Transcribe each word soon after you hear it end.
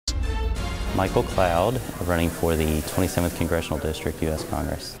Michael Cloud, running for the 27th Congressional District, U.S.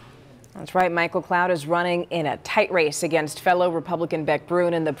 Congress. That's right. Michael Cloud is running in a tight race against fellow Republican Bech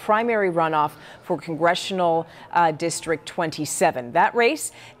Bruun in the primary runoff for Congressional District 27. That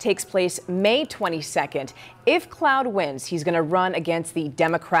race takes place May 22nd. If Cloud wins, he's going to run against the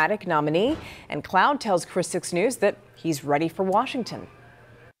Democratic nominee. And Cloud tells KRIS 6 News that he's ready for Washington.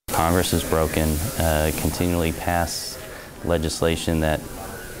 Congress is broken, continually pass legislation that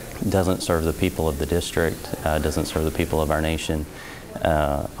doesn't serve the people of the district, doesn't serve the people of our nation.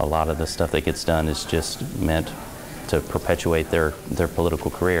 A lot of the stuff that gets done is just meant to perpetuate their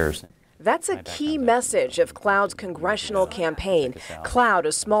political careers. That's a key message of Cloud's congressional campaign. Cloud,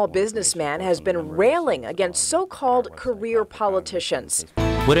 a small businessman, has been railing against so-called career politicians.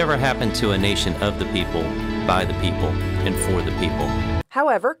 Whatever happened to a nation of the people, by the people, and for the people?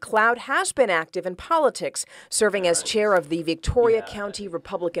 However, Cloud has been active in politics, serving as chair of the Victoria County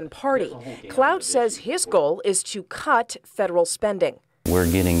Republican Party. Cloud says his goal is to cut federal spending. We're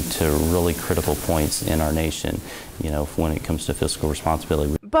getting to really critical points in our nation, when it comes to fiscal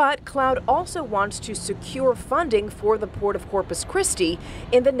responsibility. But Cloud also wants to secure funding for the Port of Corpus Christi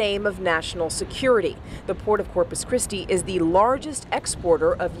in the name of national security. The Port of Corpus Christi is the largest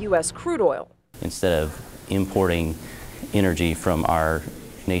exporter of U.S. crude oil. Instead of importing energy from our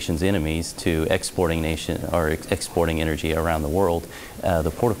nation's enemies to exporting energy around the world,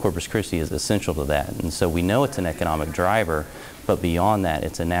 the Port of Corpus Christi is essential to that. And so we know it's an economic driver, but beyond that,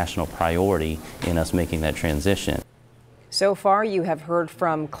 it's a national priority in us making that transition. So far, you have heard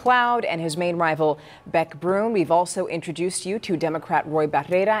from Cloud and his main rival, Bech Bruun. We've also introduced you to Democrat Roy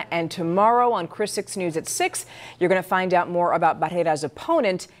Barrera. And tomorrow on KRIS 6 News at 6, you're going to find out more about Barrera's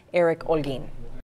opponent, Eric Holguin.